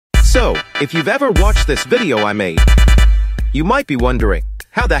So, if you've ever watched this video I made, you might be wondering,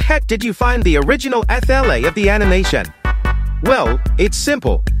 how the heck did you find the original FLA of the animation? Well, it's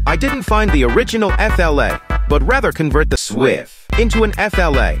simple. I didn't find the original FLA, but rather convert the swiff into an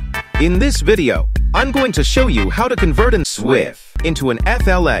FLA. In this video, I'm going to show you how to convert a swiff into an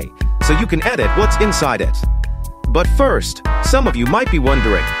FLA, so you can edit what's inside it. But first, some of you might be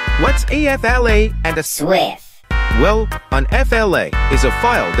wondering, what's a FLA and a swiff? Well, an FLA is a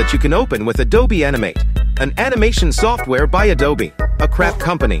file that you can open with Adobe Animate, an animation software by Adobe, a crap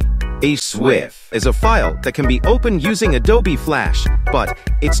company. A swiff is a file that can be opened using Adobe Flash, but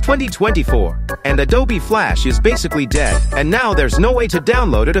it's 2024, and Adobe Flash is basically dead, and now there's no way to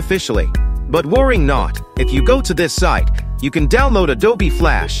download it officially. But worrying not, if you go to this site, you can download Adobe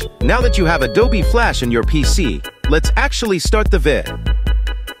Flash. Now that you have Adobe Flash in your PC, let's actually start the vid.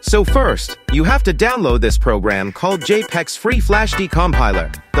 So first, you have to download this program called JPEG's Free Flash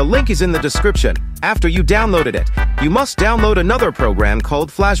Decompiler. The link is in the description. After you downloaded it, you must download another program called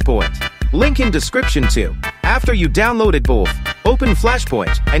Flashpoint. Link in description too. After you downloaded both, open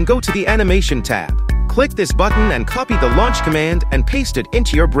Flashpoint and go to the Animation tab. Click this button and copy the launch command and paste it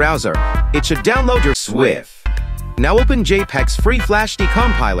into your browser. It should download your swiff. Now open JPEG's Free Flash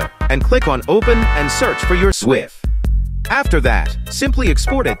Decompiler and click on Open and search for your swiff. After that, simply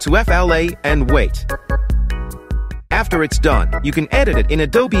export it to FLA and wait. After it's done, you can edit it in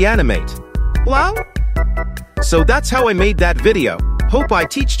Adobe Animate. Wow! So that's how I made that video. Hope I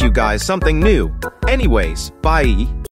teached you guys something new. Anyways, bye.